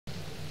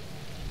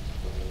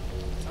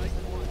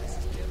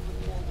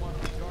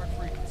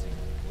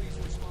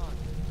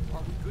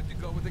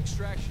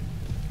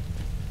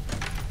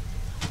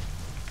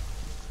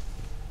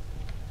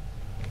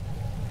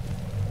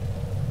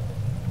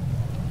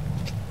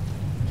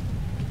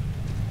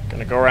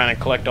Gonna go around and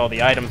collect all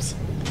the items.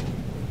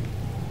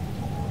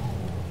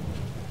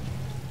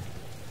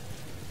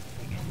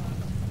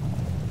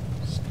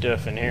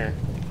 Stuff in here.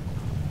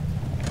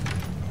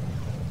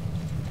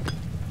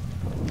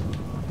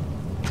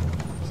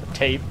 It's a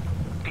tape.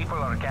 People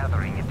are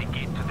gathering at the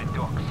gate to the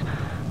docks.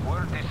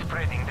 Word is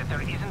spreading that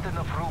there isn't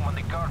enough room on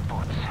the guard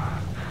boats.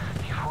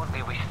 If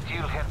only we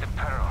still had the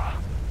peril.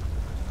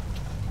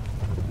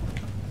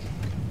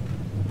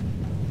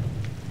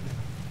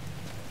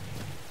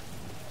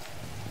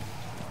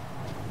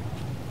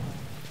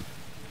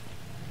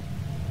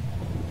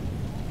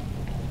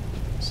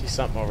 See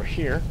something over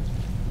here.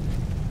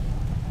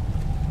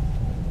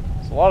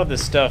 There's a lot of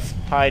this stuff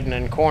hiding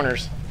in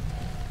corners.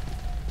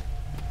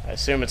 I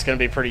assume it's going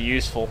to be pretty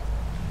useful,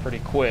 pretty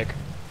quick.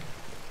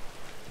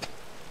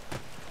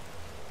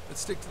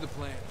 Let's stick to the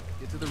plan.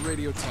 Get to the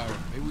radio tower.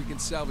 Maybe we can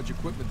salvage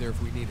equipment there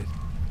if we need it.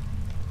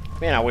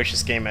 Man, I wish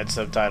this game had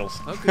subtitles.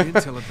 How could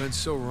Intel have been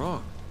so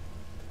wrong?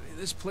 I mean,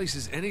 this place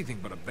is anything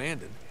but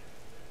abandoned.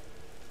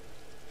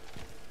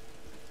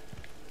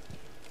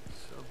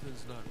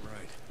 Something's not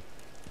right.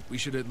 We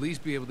should at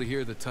least be able to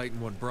hear the Titan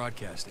 1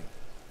 broadcasting.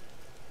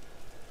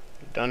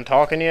 Done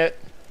talking yet?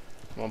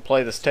 I'm gonna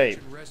play this tape.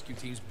 Search and rescue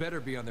teams better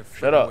be on their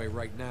Shut up. way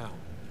right now.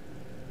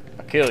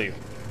 I'll kill you.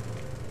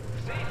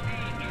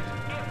 Safety is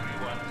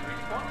everyone's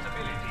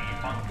responsibility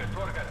on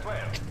Katorga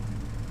 12.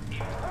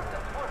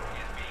 Important work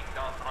is being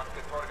done on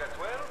Katorga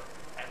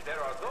 12, and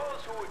there are those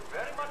who would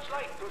very much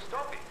like to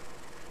stop it.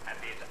 And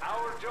it's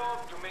our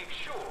job to make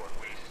sure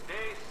we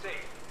stay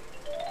safe.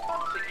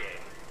 Once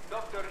again,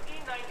 Dr.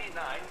 E99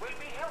 will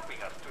be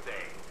helping us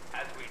today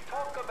as we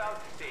talk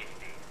about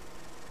safety.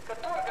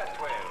 Katorga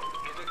 12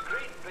 is a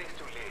great place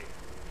to live.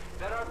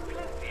 There are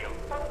plenty of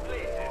fun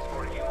places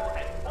for you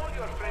and all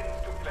your friends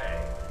to play.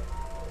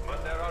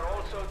 But there are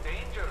also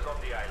dangers on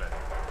the island.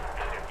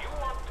 And if you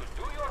want to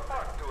do your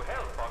part to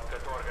help on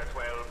Katorga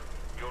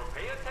 12, you'll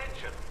pay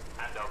attention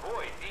and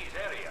avoid these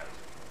areas.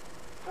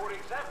 For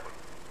example,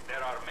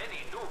 there are many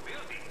new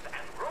buildings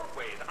and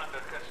roadways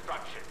under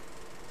construction.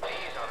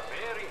 These are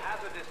very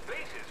hazardous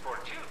places for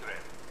children.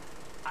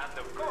 And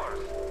of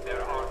course, there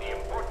are the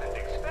important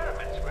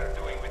experiments we're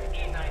doing with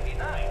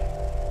E99.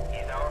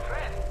 He's our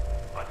friend,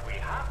 but we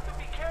have to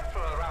be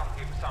careful around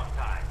him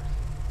sometimes.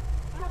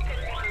 Look at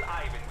little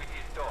Ivan with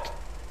his dog.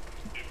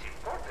 It's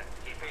important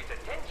he pays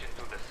attention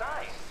to the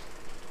signs.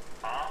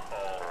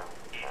 Uh-oh.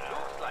 It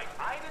looks like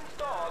Ivan's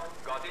dog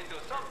got into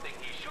something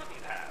he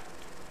shouldn't have.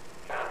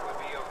 That would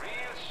be a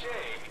real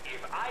shame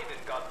if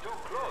Ivan got too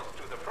close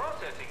to the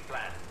processing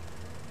plant.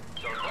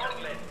 So don't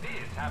let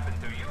this happen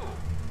to you.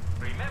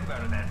 Remember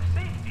that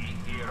safety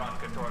here on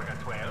Katorga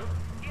 12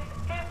 is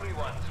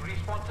everyone's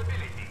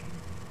responsibility.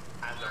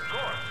 And of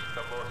course,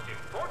 the most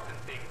important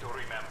thing to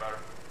remember,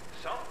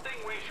 something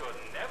we should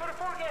never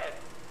forget.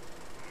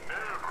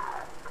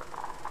 Never.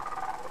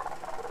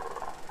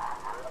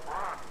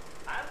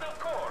 And of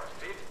course,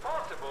 it's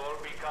possible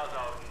because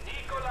of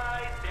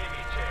Nikolai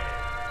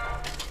Devichev.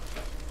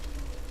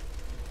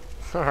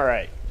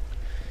 Alright.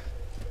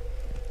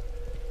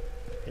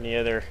 Any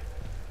other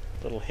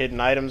little hidden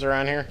items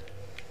around here?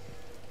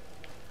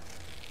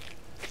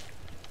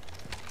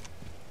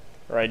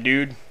 Alright,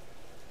 dude.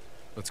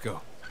 Let's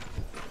go.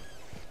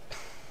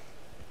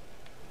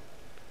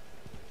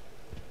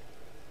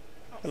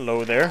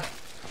 Hello there.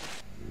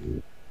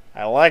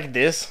 I like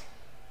this.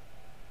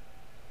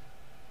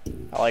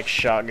 I like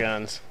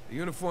shotguns. The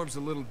uniform's a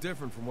little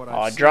different from what Oh,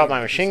 I I've dropped seen, my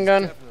but this machine is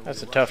gun? definitely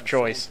That's a a tough Russian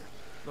choice. soldier.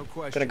 No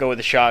question. Gonna go with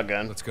the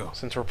shotgun. Let's go.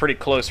 Since we're pretty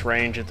close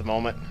range at the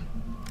moment.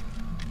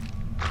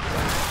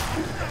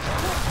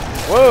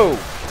 Whoa!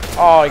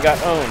 Oh, he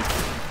got owned.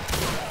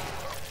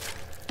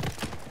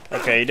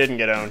 Okay, he didn't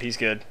get owned. He's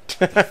good.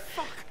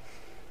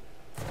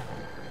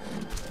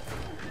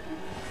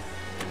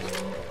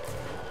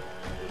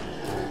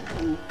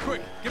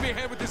 Quick, give me a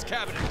hand with this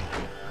cabinet.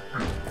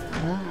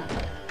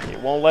 It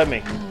won't let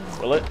me.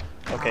 Will it?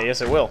 Okay,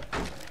 yes it will.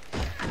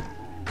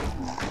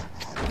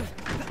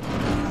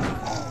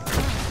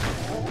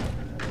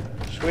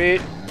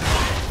 Sweet.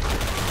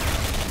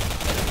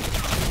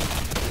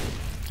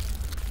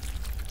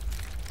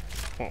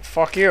 Oh,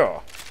 fuck you.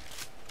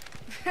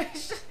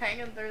 It's just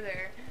hanging through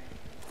there.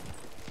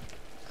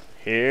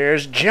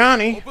 Here's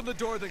Johnny. Open the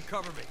door, then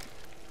cover me.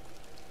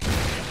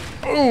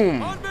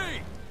 Boom. On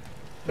me.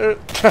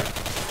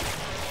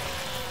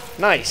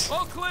 Nice.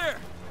 All clear.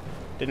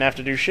 Didn't have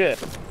to do shit.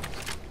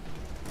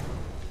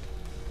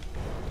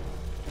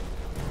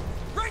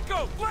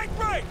 Franco, flank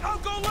right. I'll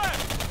go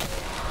left.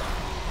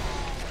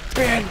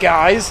 Bad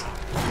guys.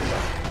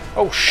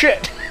 Oh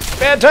shit.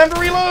 Bad time to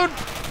reload.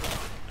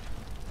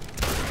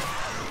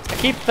 I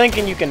keep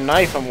thinking you can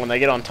knife them when they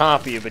get on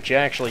top of you, but you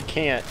actually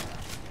can't.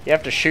 You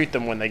have to shoot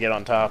them when they get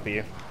on top of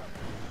you.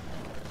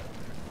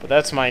 But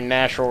that's my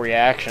natural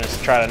reaction, is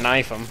to try to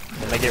knife them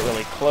when they get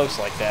really close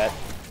like that.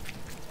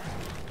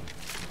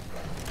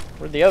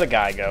 Where'd the other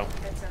guy go?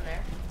 It's in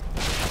there.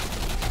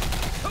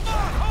 Come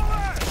on, hold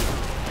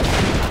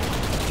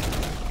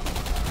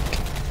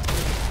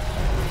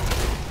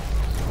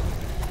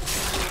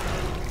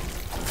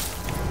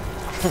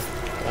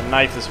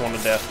knife this one to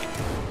death.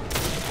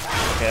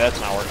 Okay, that's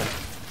not working.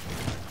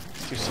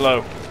 It's too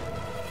slow.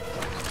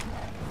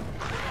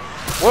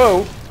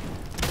 Whoa!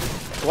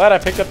 Glad I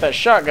picked up that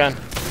shotgun.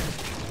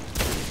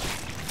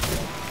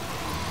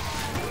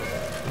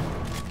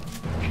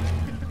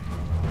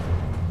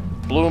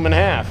 Blew him in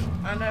half.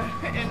 I know,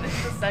 and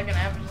it's the second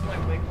half is just like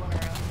wiggling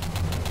around.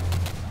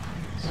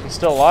 Is he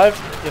still alive?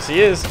 Yes,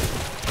 he is.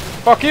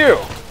 Fuck you!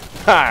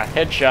 Ha!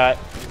 Headshot.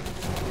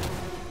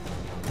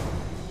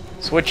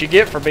 That's what you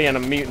get for being a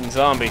mutant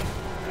zombie.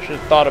 Should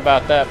have thought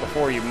about that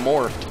before you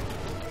morphed.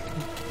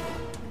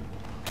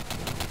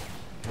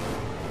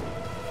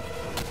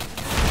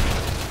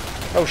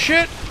 Oh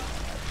shit!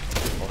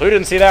 Well, who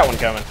didn't see that one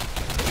coming?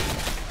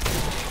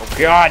 Oh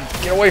god,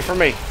 get away from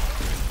me!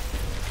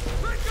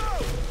 Let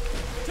go!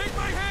 Take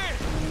my hand!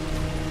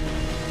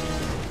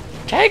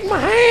 Take my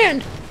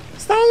hand!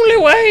 It's the only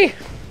way!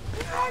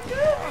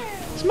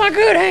 It's my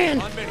good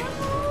hand! On mini.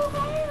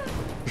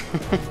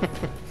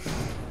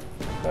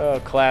 Oh,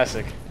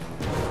 classic.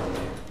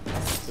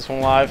 Is this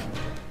one live?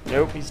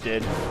 Nope, he's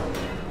dead.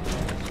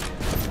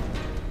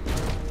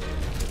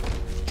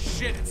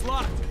 Shit, it's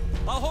locked.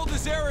 I'll hold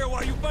this area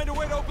while you find a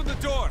way to open the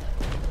door.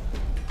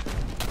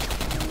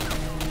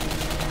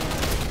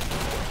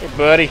 Hey,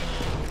 buddy.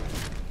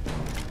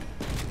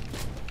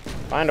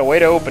 Find a way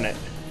to open it.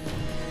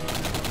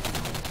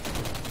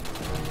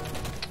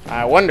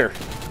 I wonder.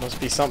 Must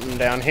be something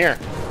down here.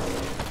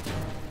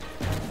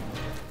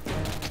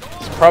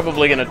 It's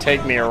probably gonna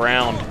take me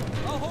around,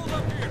 I'll hold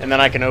up here. and then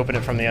I can open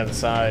it from the other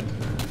side.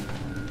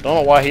 Don't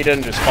know why he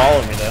didn't just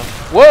follow me though.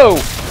 Whoa!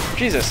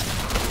 Jesus!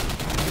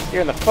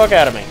 Scaring the fuck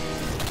out of me.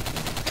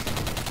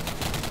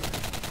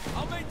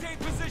 I'll maintain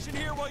position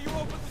here while you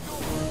open the door.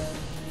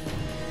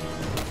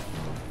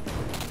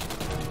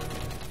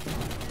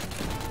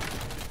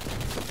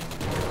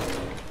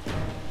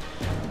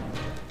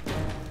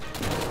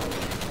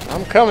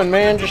 I'm coming,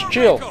 man. Just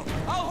chill.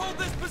 I'll hold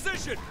this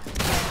position.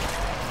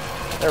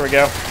 There we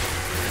go.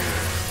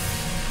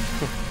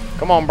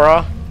 Come on,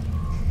 brah.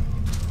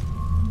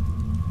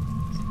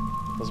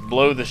 Let's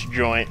blow this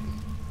joint.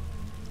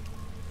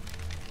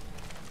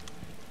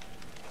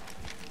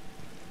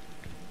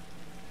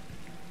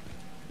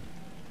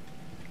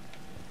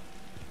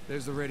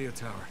 There's the radio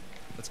tower.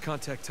 Let's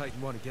contact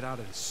Titan 1 and get out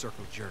of this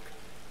circle jerk.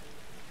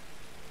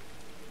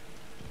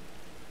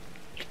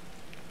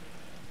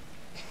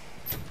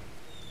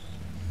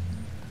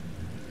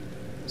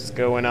 What's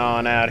going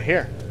on out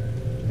here?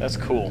 That's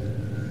cool.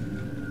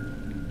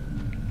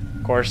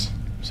 Of course,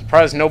 I'm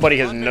surprised nobody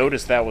has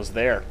noticed that was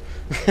there.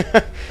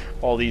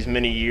 All these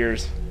many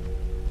years.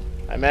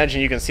 I imagine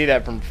you can see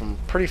that from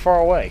pretty far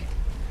away.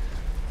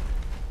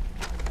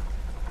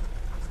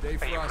 Stay I have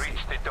frosty.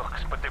 reached the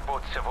docks, but the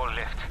boats have all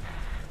left.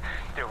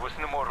 There was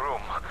no more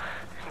room.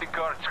 The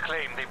guards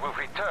claim they will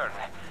return.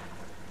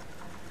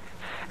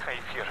 I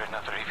fear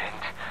another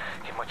event.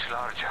 A much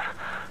larger,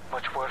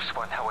 much worse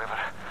one, however.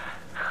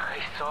 I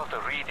saw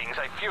the readings.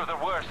 I fear the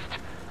worst.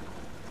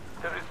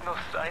 There is no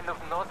sign of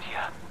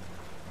Nadia.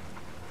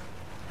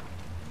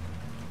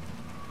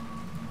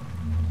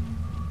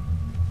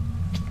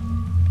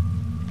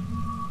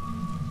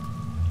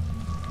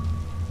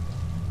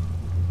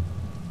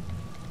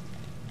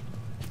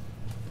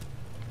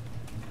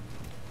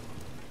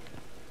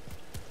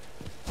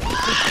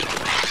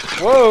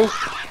 Whoa!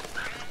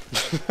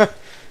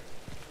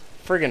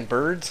 Friggin'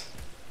 birds.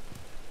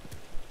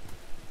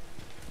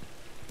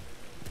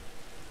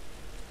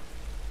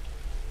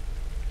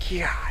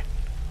 God.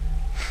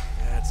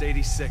 Yeah, it's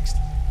 86th.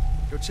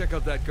 Go check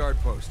out that guard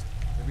post.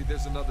 Maybe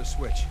there's another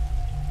switch.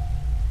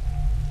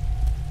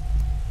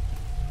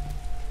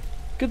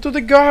 Get to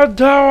the guard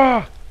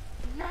tower!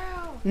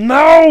 No!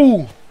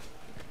 No!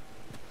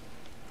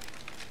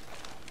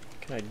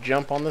 Can I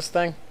jump on this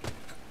thing?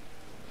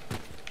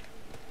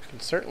 I can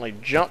certainly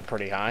jump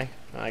pretty high.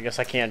 I guess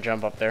I can't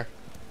jump up there.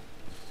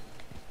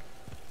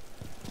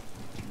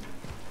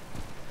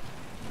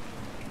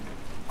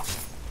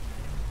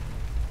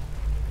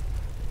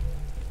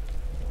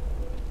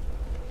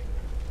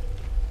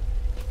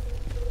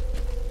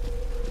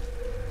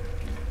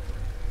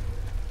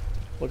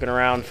 Looking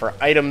around for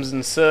items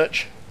and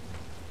such.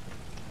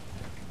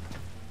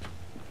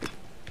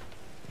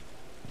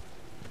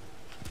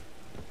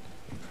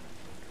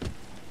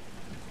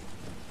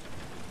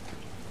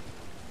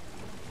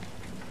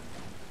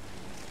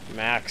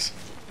 Max.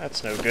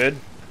 That's no good.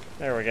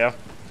 There we go.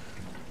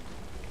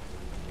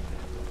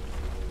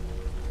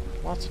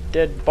 Lots of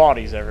dead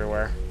bodies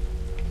everywhere.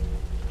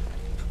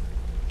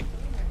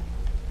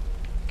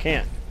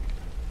 Can't.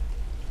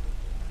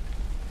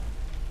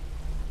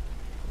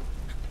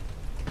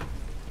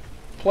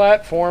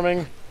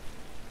 Platforming.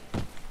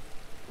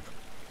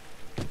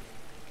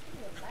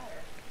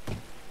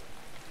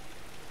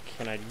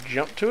 Can I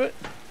jump to it?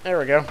 There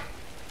we go.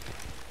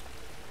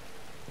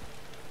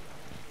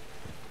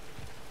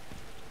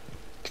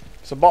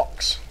 It's a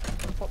box.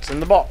 What's in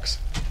the box?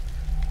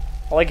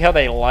 I like how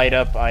they light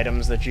up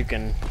items that you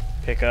can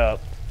pick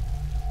up.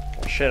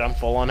 Well, shit, I'm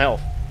full on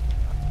health.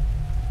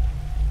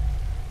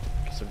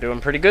 So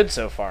doing pretty good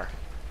so far.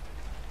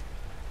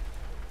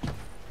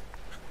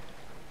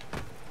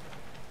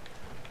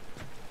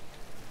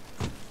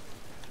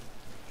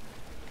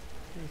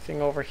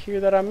 over here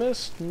that I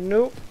missed?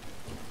 Nope.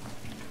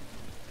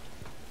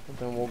 Well,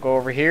 then we'll go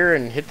over here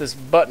and hit this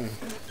button.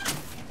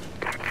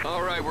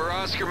 Alright, we're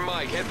Oscar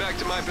Mike. Head back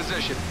to my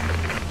position.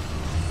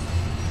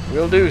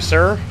 Will do,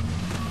 sir.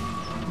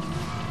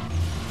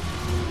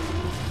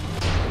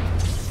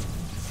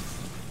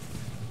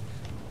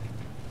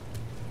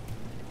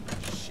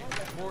 Shit,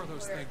 more of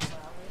those things.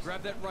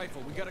 Grab that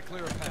rifle. We gotta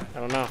clear a path. I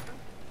don't know.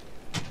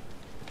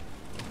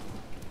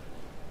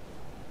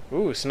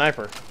 Ooh,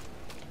 sniper.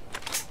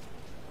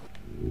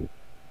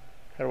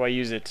 How do I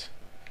use it?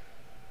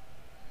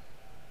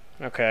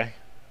 Okay.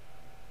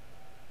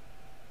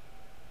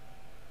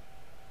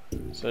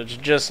 So it's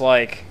just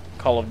like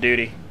Call of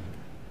Duty.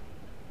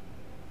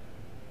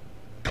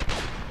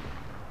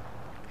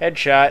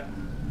 Headshot.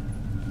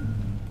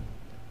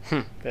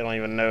 They don't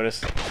even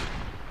notice.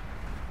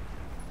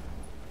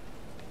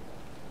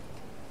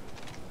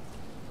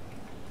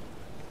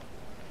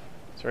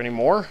 Is there any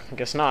more? I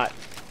guess not.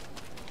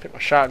 Pick my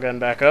shotgun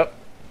back up.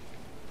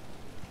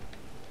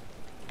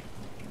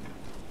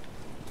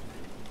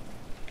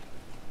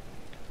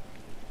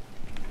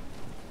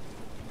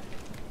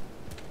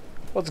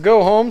 Let's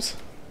go, Holmes.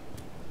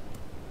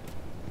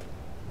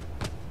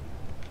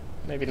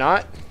 Maybe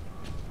not.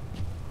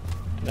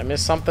 Did I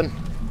miss something?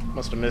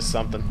 Must have missed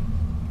something.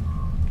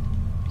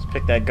 Let's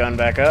pick that gun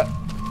back up.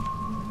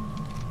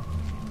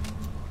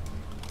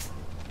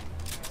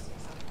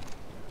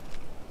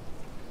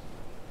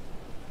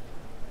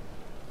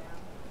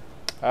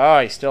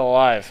 Ah, he's still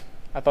alive.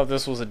 I thought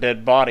this was a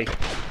dead body.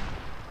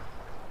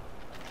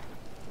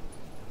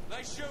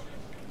 Nice shooting.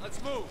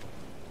 Let's move.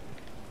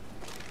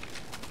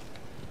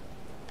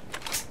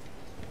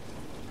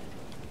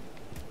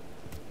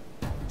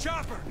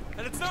 Chopper!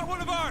 And it's not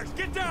one of ours!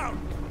 Get down!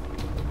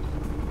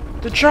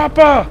 The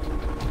chopper!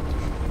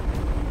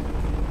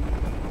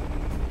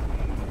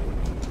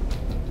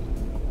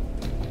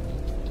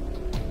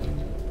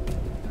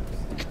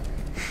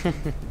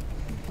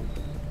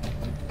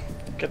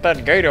 Get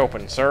that gate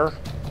open, sir.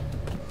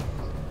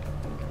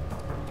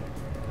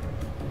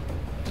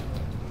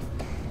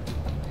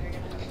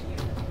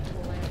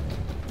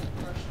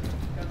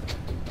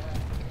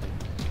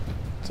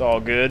 It's all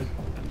good.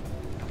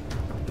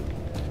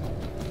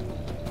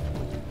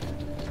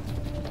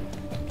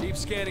 Keep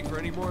scanning for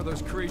any more of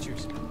those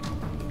creatures.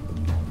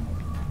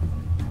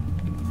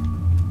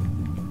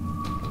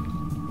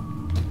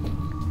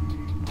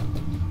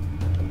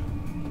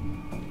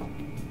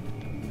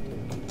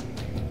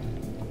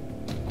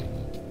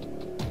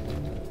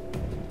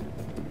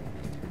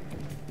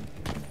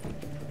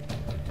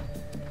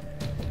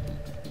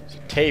 There's a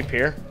tape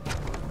here.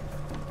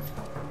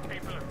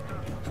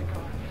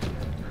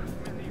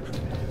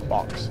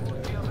 Box.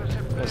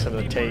 Listen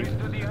to the tape.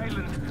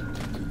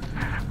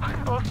 I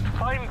must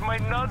find my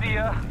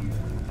Nadia.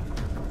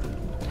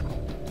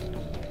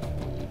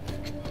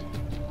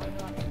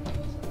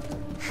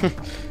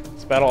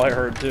 That's about all I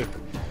heard too.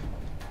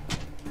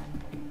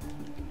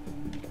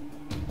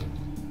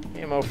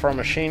 Ammo for a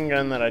machine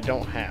gun that I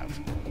don't have.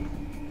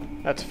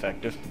 That's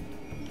effective.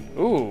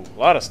 Ooh, a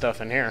lot of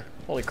stuff in here.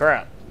 Holy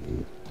crap.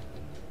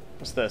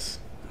 What's this?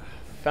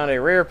 Found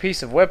a rare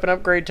piece of weapon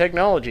upgrade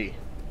technology.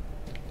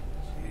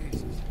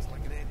 Jesus, it's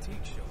like an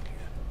antique show here.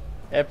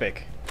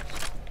 Epic.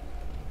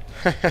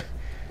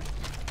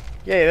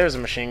 Yay, there's a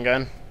machine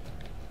gun.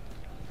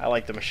 I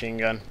like the machine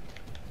gun.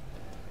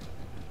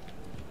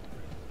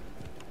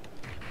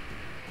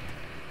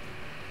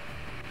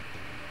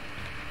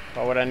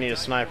 Why would I need a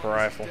sniper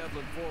rifle?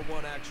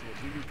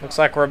 Looks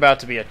like we're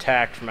about to be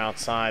attacked from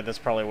outside. That's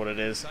probably what it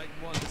is.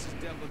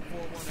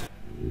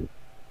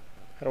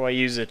 How do I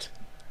use it?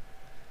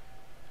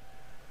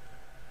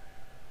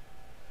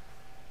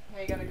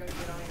 Hey, you gotta go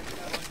get on your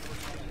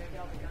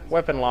stuff.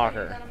 Weapon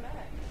locker.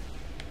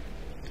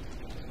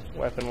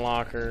 Weapon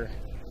locker.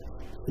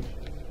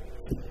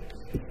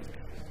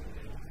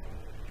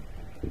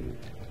 I'm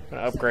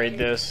gonna upgrade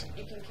this.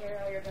 You can carry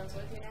all your guns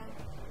with you now?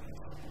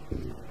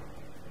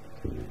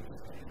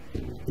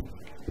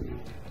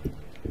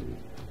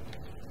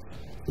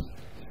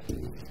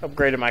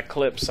 Upgraded my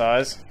clip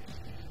size.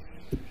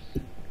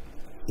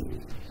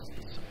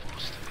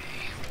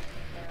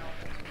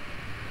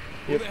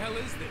 Who the hell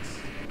is this?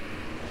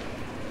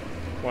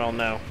 Well,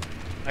 no.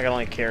 I can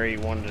only carry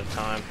one at a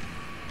time.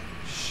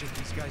 Shit,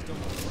 these guys don't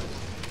look right.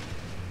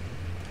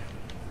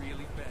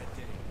 Really bad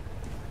day.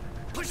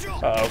 Push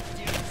off! Uh-oh.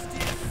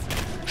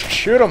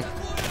 Shoot him!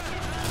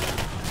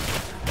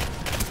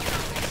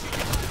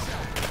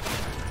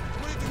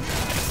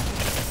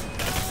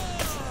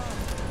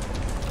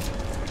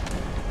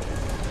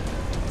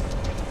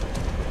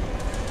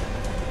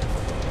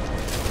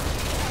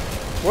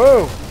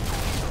 Whoa!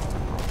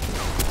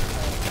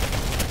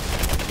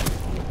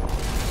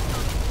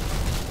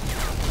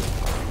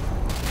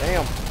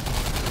 Damn.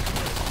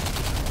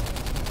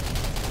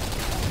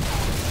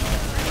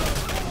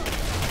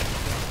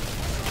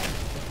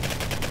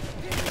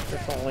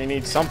 Definitely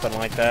need something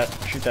like that.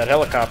 Shoot that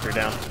helicopter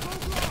down.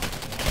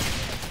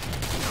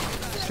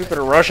 Stupid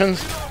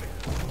Russians.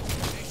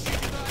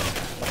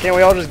 Why can't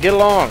we all just get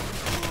along?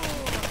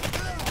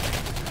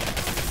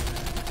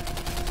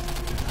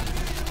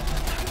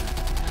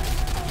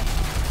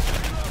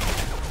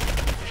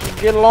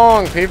 Get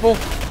along, people.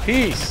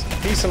 Peace.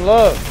 Peace and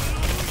love.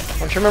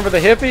 Don't you remember the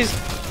hippies?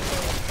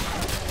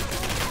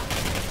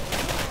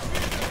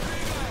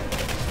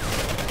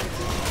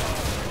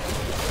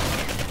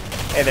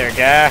 Hey there,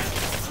 guy.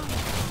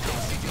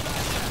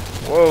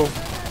 Whoa.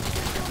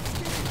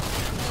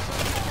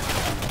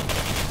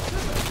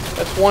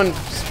 That's one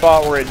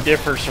spot where it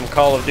differs from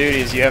Call of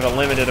Duty is you have a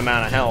limited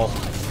amount of health.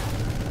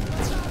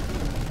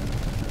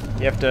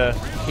 You have to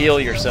heal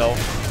yourself.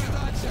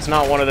 It's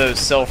not one of those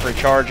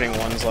self-recharging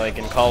ones like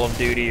in Call of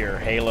Duty or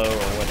Halo or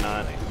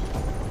whatnot.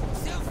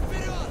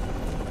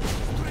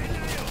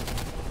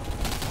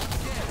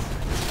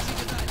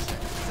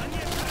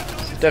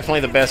 It's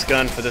definitely the best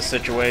gun for this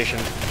situation.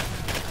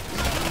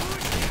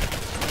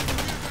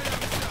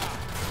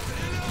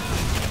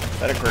 Is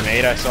that a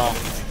grenade I saw?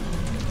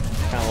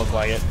 Kinda looked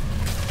like it.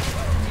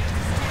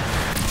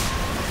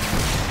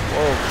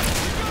 Whoa.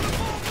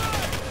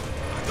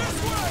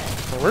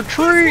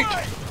 Retreat!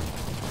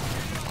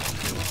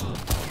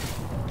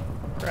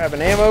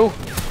 Grabbing ammo.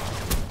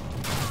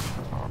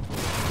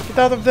 Get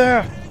out of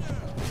there!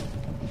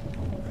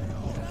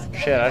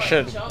 Shit, I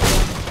should.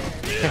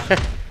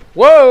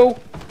 Whoa!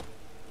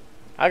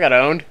 I got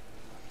owned.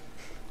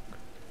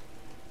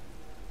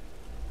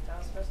 That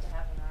was supposed to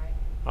happen, right?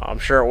 Oh, I'm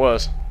sure it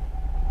was.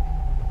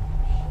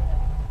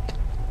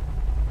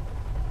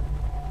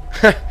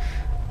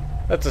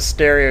 That's a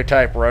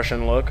stereotype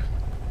Russian look.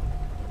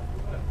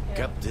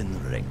 Captain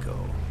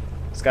Renko.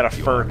 It's got a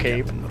fur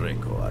cape. Captain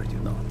Renko, are you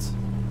not?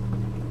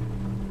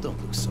 Don't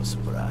look so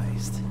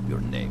surprised.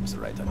 Your name's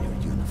right on your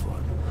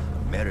uniform.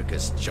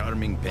 America's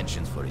charming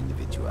penchant for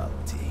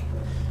individuality.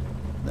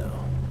 Now,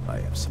 I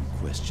have some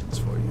questions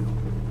for you.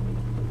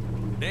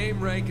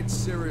 Name, rank, and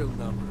serial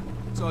number.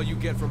 That's all you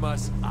get from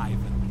us,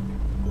 Ivan.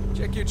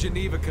 Check your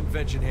Geneva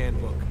Convention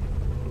handbook.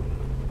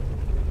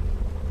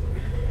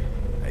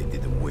 I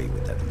did away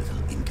with that little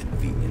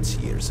inconvenience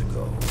years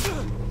ago.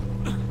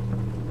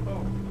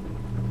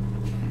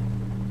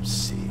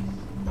 See?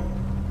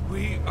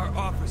 We are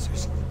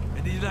officers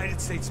in the United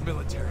States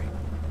military.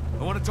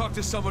 I want to talk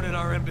to someone in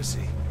our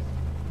embassy.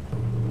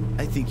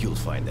 I think you'll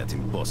find that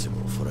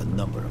impossible for a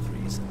number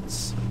of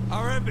reasons.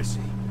 Our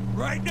embassy,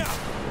 right now!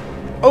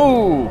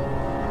 Oh!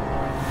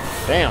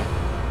 Damn.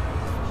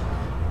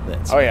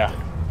 That's Oh yeah.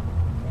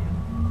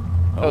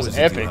 That How was is it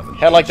you epic. haven't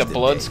Had like the aged a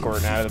blood day in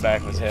squirting out of the 50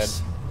 back of his head.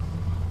 years?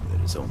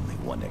 There is only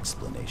one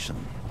explanation.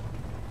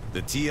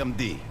 The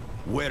TMD.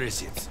 Where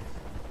is it?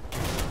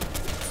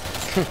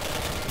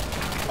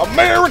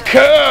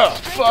 America!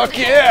 Fuck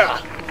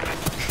yeah!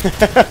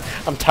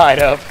 I'm tied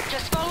up.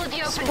 Just follow the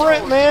open Sprint,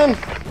 doors. man!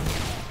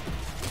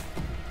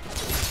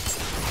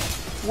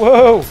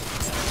 Whoa!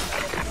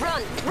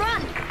 Run,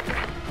 run!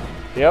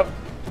 Yep.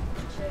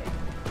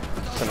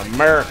 It's an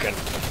American.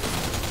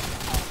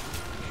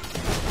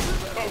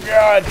 Oh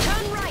god!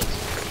 Turn right.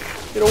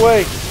 Get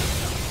away!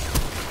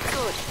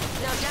 Good.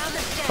 Now down the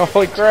stairs.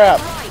 Holy and crap.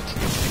 turn right.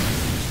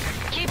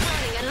 Keep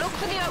running and look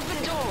for the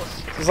open doors.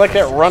 It's like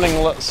that running,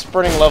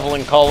 sprinting level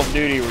in Call of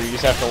Duty where you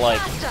just have to like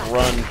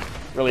run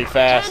really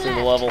fast through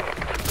the level.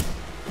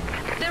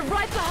 They're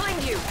right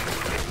behind you.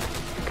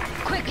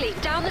 Quickly,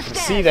 down the stairs.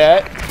 See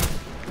that?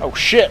 Oh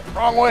shit!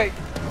 Wrong way!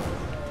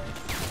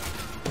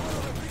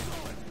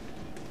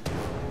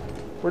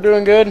 We're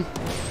doing good.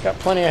 Got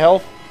plenty of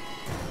health.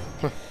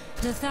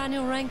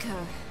 Nathaniel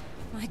Renko.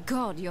 My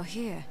god, you're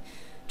here.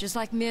 Just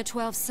like Mir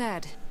 12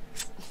 said.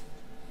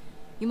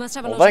 You must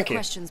have a Well, lot of thank you.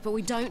 questions, but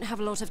we don't have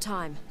a lot of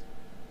time.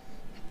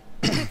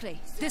 Quickly,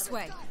 this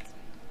way.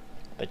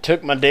 They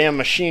took my damn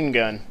machine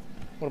gun.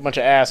 What a bunch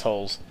of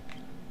assholes.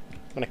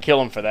 I'm gonna kill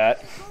them for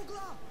that.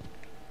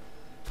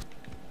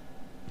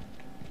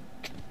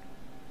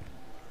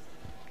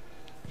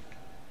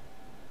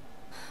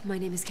 My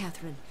name is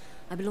Catherine.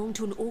 I belong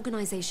to an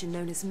organization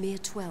known as Mir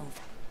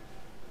 12.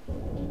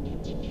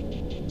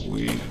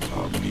 We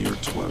are Mir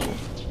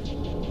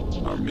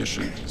 12. Our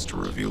mission is to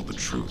reveal the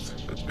truth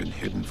that's been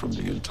hidden from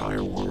the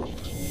entire world.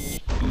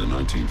 In the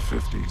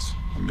 1950s,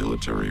 a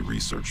military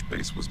research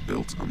base was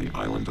built on the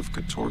island of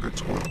Katorga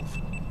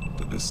 12.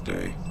 To this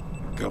day,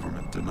 the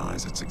government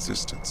denies its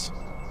existence.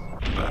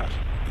 That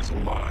is a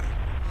lie.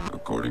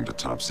 According to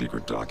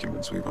top-secret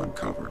documents we've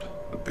uncovered,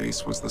 the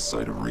base was the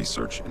site of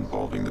research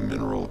involving the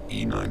mineral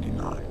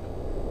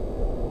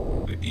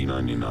E99. The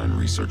E99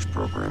 research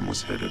program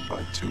was headed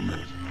by two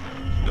men.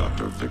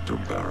 Dr. Viktor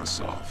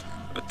Barasov,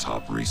 a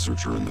top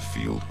researcher in the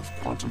field of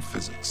quantum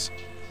physics.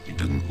 He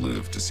didn't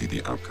live to see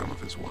the outcome of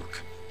his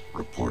work.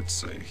 Reports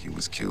say he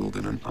was killed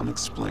in an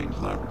unexplained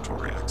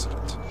laboratory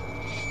accident.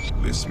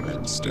 This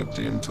man stepped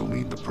in to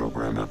lead the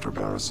program after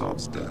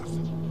Barasov's death.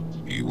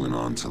 He went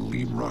on to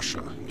lead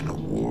Russia in a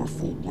war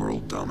for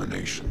world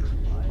domination.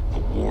 A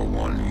war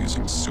won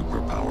using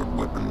superpowered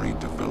weaponry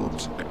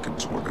developed at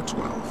Katorga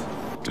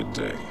 12.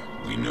 Today,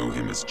 we know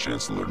him as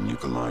Chancellor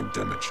Nikolai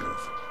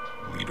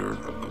Demichev, leader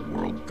of the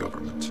world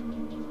government.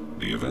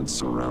 The events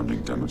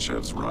surrounding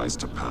Demichev's rise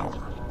to power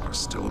are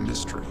still a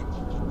mystery.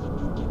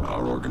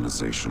 Our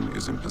organization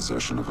is in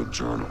possession of a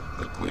journal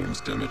that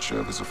claims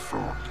Demichev is a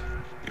fraud.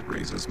 It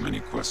raises many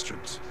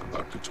questions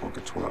about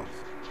Katorga 12.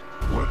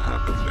 What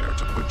happened there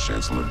to put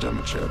Chancellor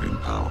Demichev in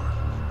power?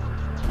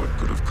 What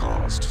could have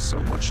caused so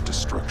much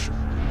destruction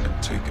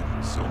and taken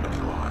so many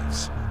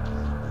lives?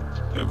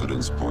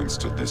 Evidence points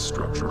to this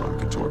structure on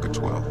Katorga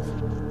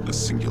 12, the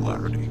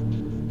Singularity.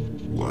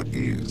 What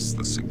is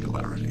the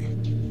Singularity?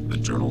 The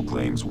journal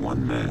claims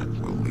one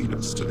man will lead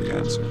us to the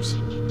answers.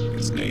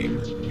 His name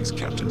is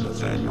Captain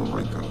Nathaniel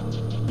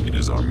Renko. It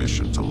is our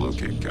mission to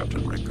locate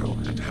Captain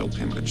Renko and help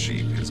him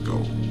achieve his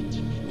goal.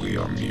 We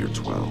are Mir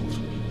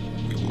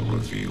 12. We will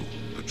reveal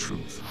the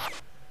truth.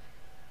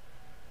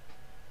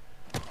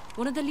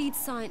 One of the lead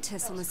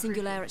scientists on the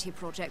Singularity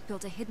project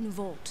built a hidden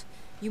vault.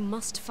 You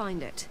must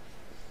find it.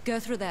 Go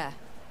through there.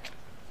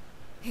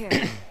 Here,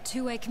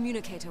 two-way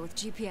communicator with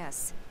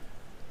GPS.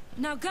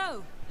 Now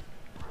go!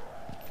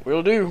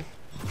 Will do.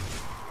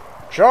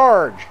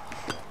 Charge!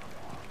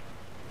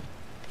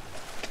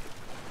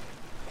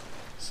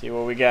 See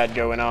what we got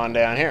going on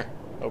down here.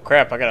 Oh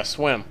crap, I gotta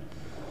swim.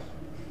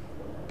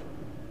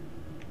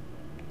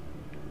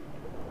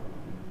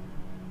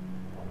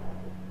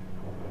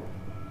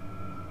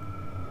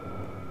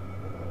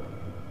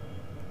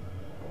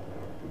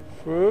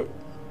 Whoop.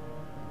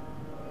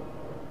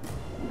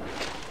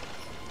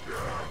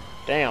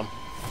 Damn.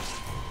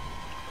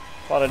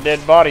 A lot of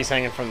dead bodies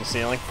hanging from the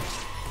ceiling.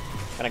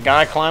 And a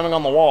guy climbing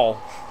on the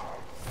wall.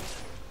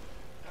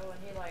 Oh, and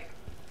he like...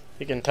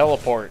 He can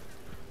teleport.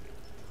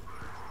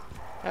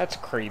 That's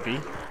creepy.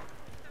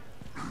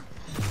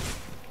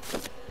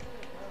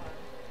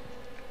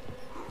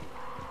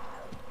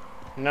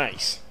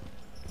 Nice.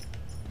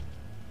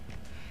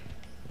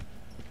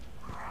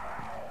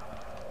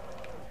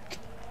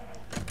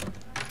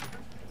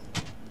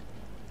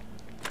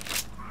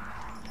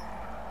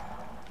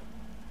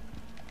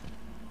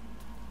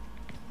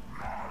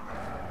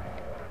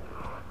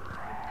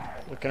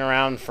 Looking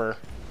around for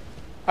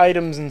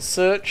items and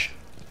such.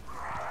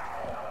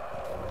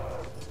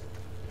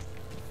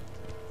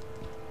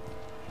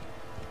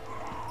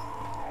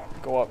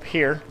 Go up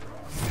here.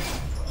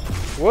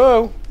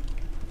 Whoa!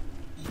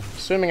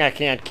 Assuming I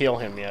can't kill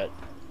him yet.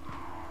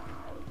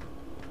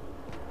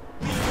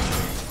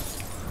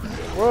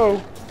 Whoa!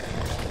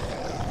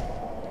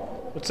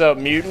 What's up,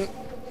 mutant?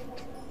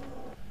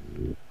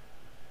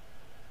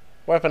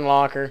 Weapon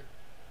locker.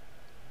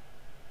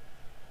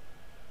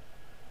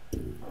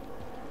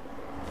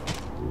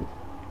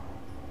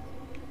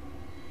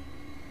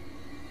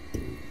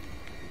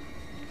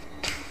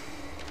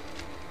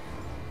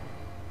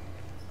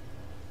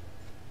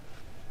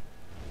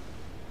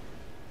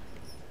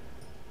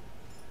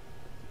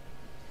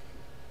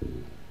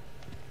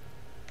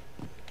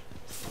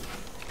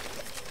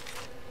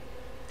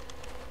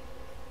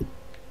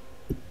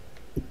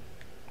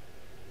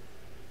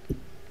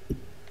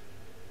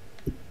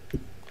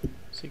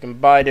 So you can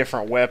buy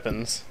different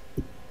weapons.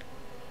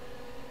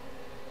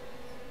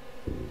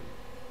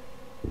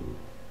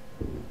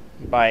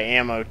 Buy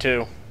ammo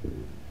too.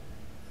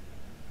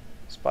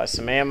 Let's buy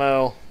some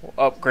ammo. We'll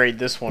upgrade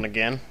this one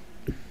again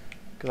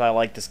because I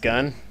like this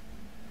gun.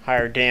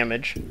 Higher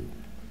damage.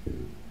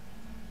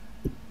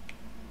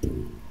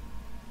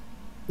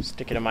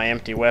 Stick it in my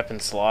empty weapon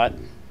slot.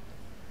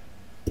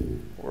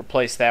 We'll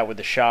replace that with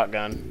the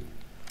shotgun.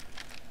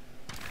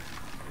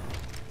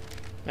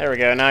 There we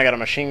go, now I got a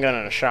machine gun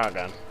and a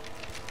shotgun.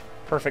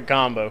 Perfect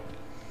combo.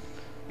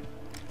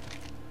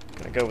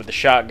 Gonna go with the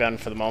shotgun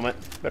for the moment.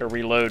 Better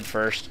reload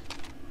first.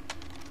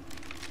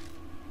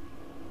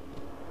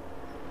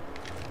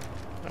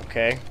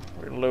 Okay,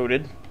 we're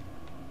loaded.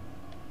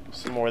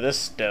 Some more of this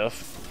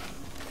stuff.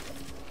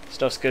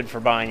 Stuff's good for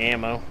buying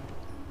ammo.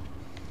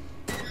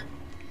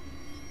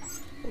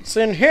 What's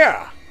in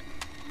here?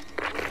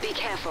 Be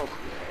careful.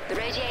 The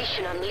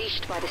radiation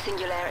unleashed by the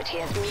Singularity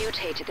has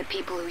mutated the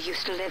people who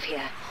used to live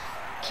here.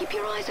 Keep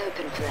your eyes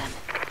open for them.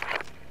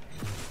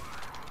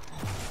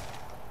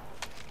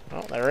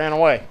 Oh, they ran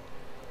away.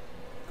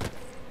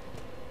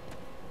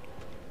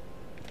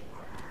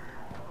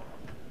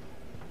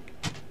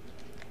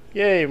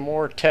 Yay,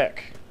 more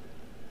tech.